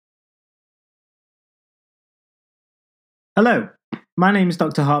Hello, my name is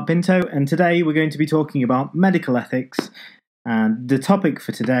Dr. Hart-Pinto, and today we're going to be talking about medical ethics. And the topic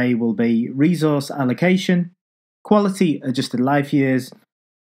for today will be resource allocation, quality adjusted life years,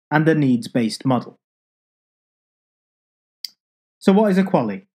 and the needs-based model. So, what is a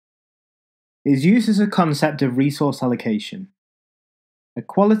QALY? It is used as a concept of resource allocation. A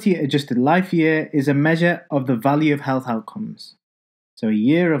quality adjusted life year is a measure of the value of health outcomes. So, a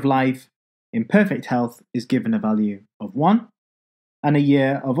year of life in perfect health is given a value of 1, and a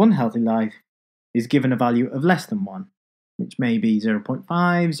year of unhealthy life is given a value of less than 1, which may be 0.5,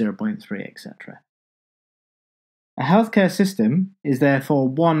 0.3, etc. A healthcare system is therefore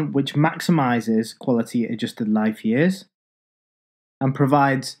one which maximizes quality adjusted life years and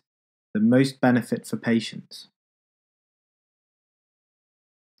provides the most benefit for patients.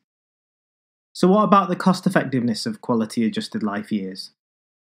 So what about the cost effectiveness of quality adjusted life years?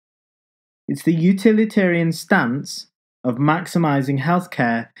 It's the utilitarian stance of maximizing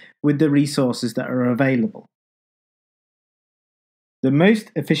healthcare with the resources that are available. The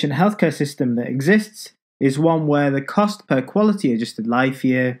most efficient healthcare system that exists is one where the cost per quality adjusted life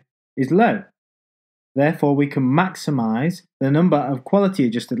year is low. Therefore, we can maximize the number of quality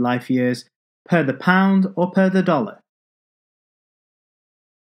adjusted life years per the pound or per the dollar.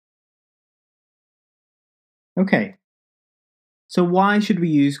 Okay, so why should we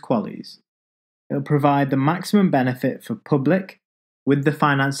use QALYs? It will provide the maximum benefit for public with the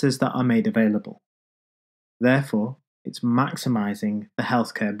finances that are made available. Therefore, it's maximizing the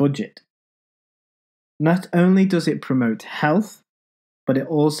healthcare budget. Not only does it promote health, but it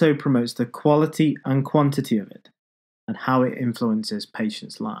also promotes the quality and quantity of it and how it influences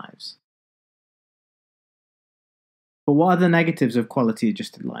patients' lives. But what are the negatives of quality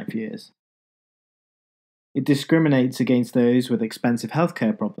adjusted life years? It discriminates against those with expensive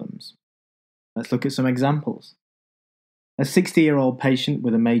healthcare problems. Let's look at some examples. A 60-year-old patient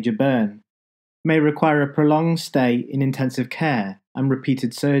with a major burn may require a prolonged stay in intensive care and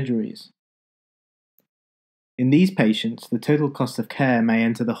repeated surgeries. In these patients, the total cost of care may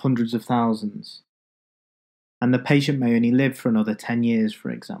enter the hundreds of thousands, and the patient may only live for another 10 years, for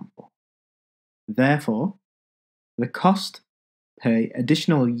example. Therefore, the cost per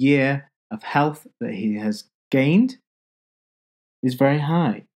additional year of health that he has gained is very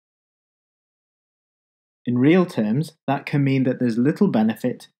high. In real terms, that can mean that there's little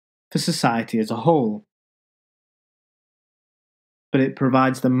benefit for society as a whole, but it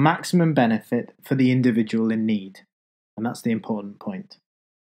provides the maximum benefit for the individual in need, and that's the important point.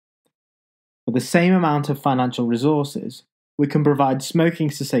 For the same amount of financial resources, we can provide smoking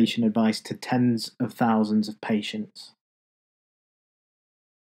cessation advice to tens of thousands of patients.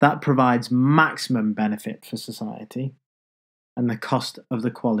 That provides maximum benefit for society, and the cost of the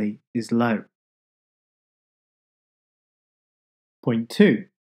QALY is low. Point 2.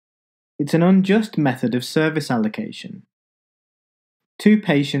 It's an unjust method of service allocation. Two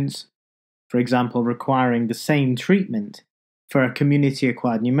patients, for example, requiring the same treatment for a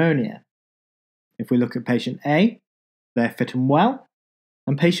community-acquired pneumonia. If we look at patient A, they're fit and well,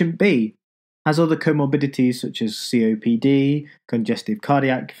 and patient B has other comorbidities such as COPD, congestive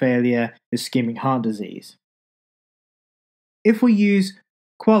cardiac failure, ischemic heart disease. If we use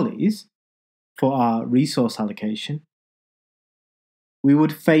QALYs for our resource allocation, we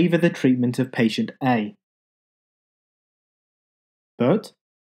would favour the treatment of patient A. But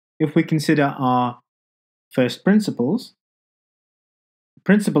if we consider our first principles, the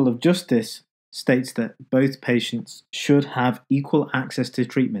principle of justice states that both patients should have equal access to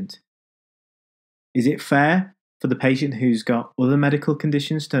treatment. Is it fair for the patient who's got other medical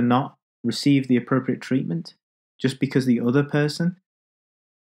conditions to not receive the appropriate treatment just because the other person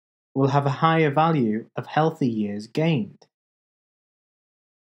will have a higher value of healthy years gained?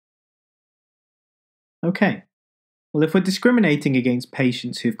 Okay, well, if we're discriminating against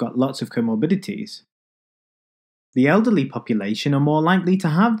patients who've got lots of comorbidities, the elderly population are more likely to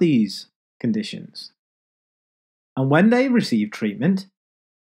have these conditions. And when they receive treatment,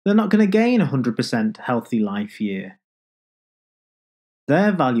 they're not going to gain 100% healthy life year.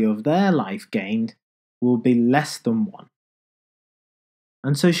 Their value of their life gained will be less than 1.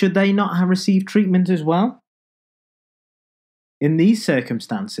 And so should they not have received treatment as well? In these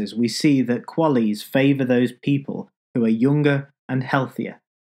circumstances, we see that QALYs favour those people who are younger and healthier.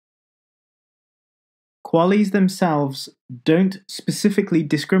 QALYs themselves don't specifically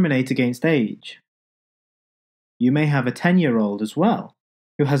discriminate against age. You may have a 10-year-old as well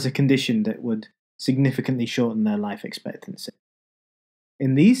who has a condition that would significantly shorten their life expectancy.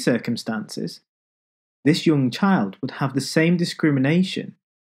 In these circumstances, this young child would have the same discrimination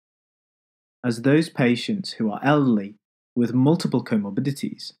as those patients who are elderly with multiple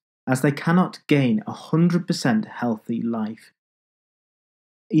comorbidities, as they cannot gain 100% healthy life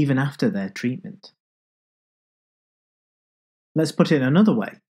even after their treatment. Let's put it another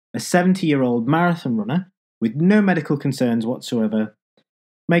way. A 70-year-old marathon runner with no medical concerns whatsoever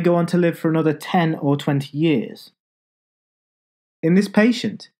may go on to live for another 10 or 20 years. In this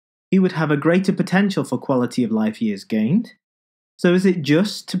patient, he would have a greater potential for quality of life years gained. So is it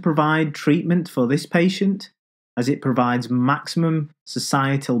just to provide treatment for this patient, as it provides maximum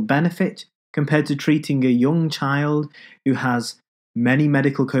societal benefit compared to treating a young child who has many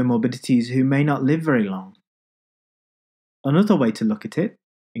medical comorbidities who may not live very long? Another way to look at it,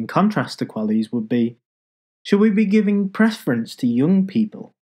 in contrast to QALYs, would be, should we be giving preference to young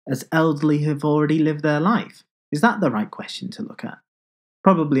people as elderly have already lived their life? Is that the right question to look at?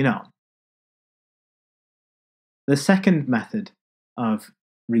 Probably not. The second method of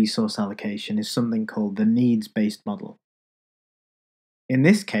resource allocation is something called the needs-based model. In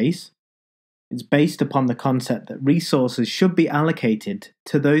this case, it's based upon the concept that resources should be allocated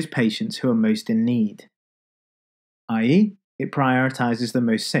to those patients who are most in need, i.e., it prioritizes the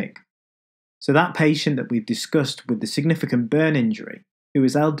most sick. So that patient that we've discussed with the significant burn injury, who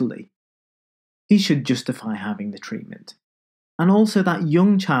is elderly, he should justify having the treatment. And also that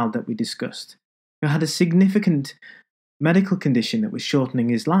young child that we discussed, who had a significant medical condition that was shortening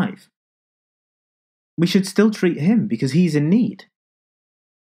his life. We should still treat him because he's in need.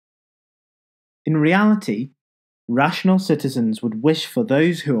 In reality, rational citizens would wish for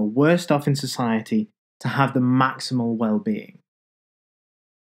those who are worst off in society to have the maximal well-being.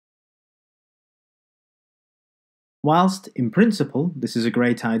 Whilst, in principle, this is a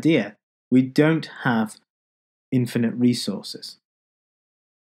great idea, we don't have infinite resources.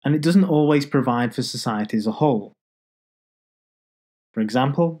 And it doesn't always provide for society as a whole. For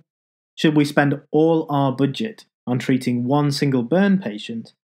example, should we spend all our budget on treating one single burn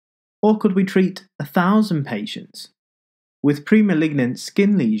patient, or could we treat 1,000 patients with pre-malignant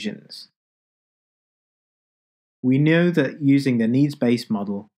skin lesions? We know that using the needs-based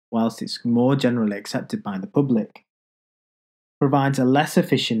model, whilst it's more generally accepted by the public, provides a less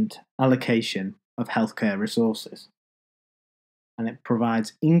efficient allocation of healthcare resources, and it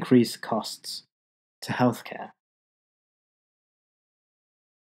provides increased costs to healthcare.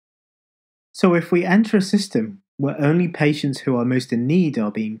 So if we enter a system where only patients who are most in need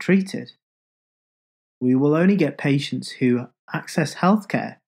are being treated, we will only get patients who access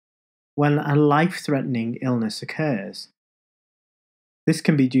healthcare when a life-threatening illness occurs. This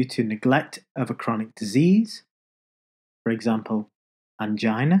can be due to neglect of a chronic disease, for example,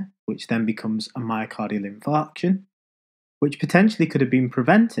 angina, which then becomes a myocardial infarction, which potentially could have been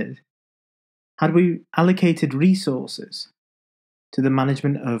prevented had we allocated resources to the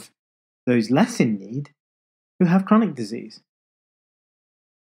management of those less in need who have chronic disease.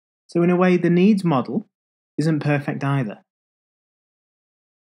 So in a way, the needs model isn't perfect either.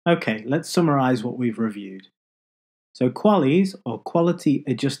 Okay, let's summarise what we've reviewed. So QALYs, or quality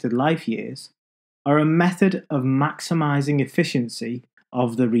adjusted life years, are a method of maximising efficiency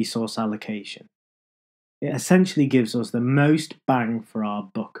of the resource allocation. It essentially gives us the most bang for our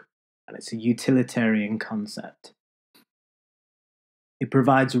buck, and it's a utilitarian concept. It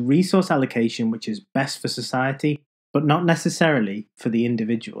provides a resource allocation which is best for society, but not necessarily for the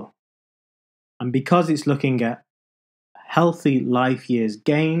individual. And because it's looking at healthy life years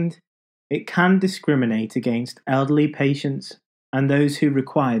gained, it can discriminate against elderly patients and those who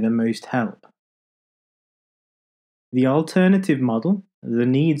require the most help. The alternative model, the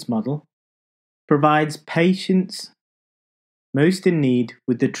needs model, provides patients most in need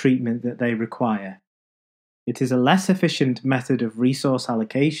with the treatment that they require. It is a less efficient method of resource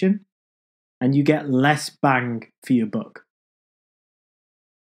allocation, and you get less bang for your buck.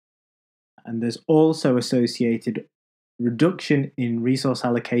 And there's also associated reduction in resource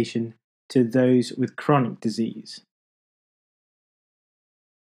allocation to those with chronic disease.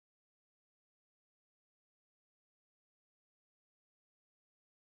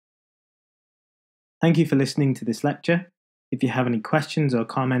 Thank you for listening to this lecture. If you have any questions or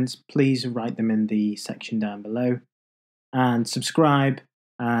comments, please write them in the section down below, and subscribe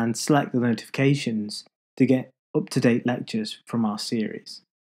and select the notifications to get up-to-date lectures from our series.